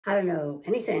I don't know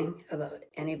anything about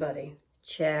anybody.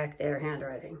 Check their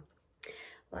handwriting.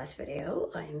 Last video,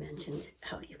 I mentioned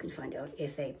how you can find out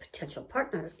if a potential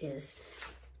partner is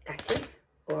active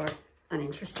or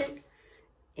uninterested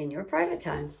in your private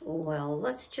time. Well,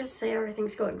 let's just say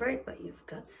everything's going great, but you've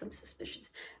got some suspicions.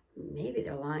 Maybe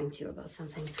they're lying to you about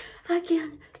something.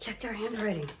 Again, check their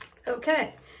handwriting.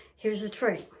 Okay, here's a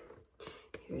trait.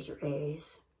 Here's your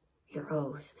A's, your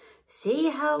O's. See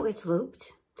how it's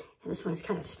looped? And this one is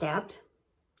kind of stabbed.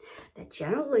 That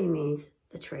generally means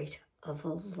the trait of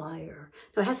a liar.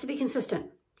 Now, it has to be consistent,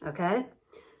 okay?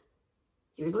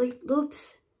 Your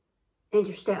loops and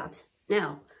your stabs.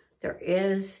 Now, there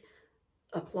is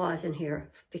a clause in here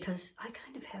because I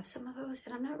kind of have some of those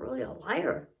and I'm not really a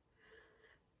liar.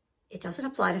 It doesn't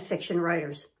apply to fiction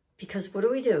writers because what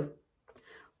do?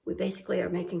 We basically are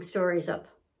making stories up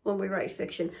when we write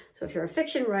fiction. So if you're a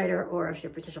fiction writer or if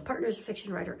your potential partner is a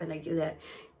fiction writer and they do that,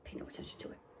 pay no attention to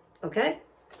it, okay?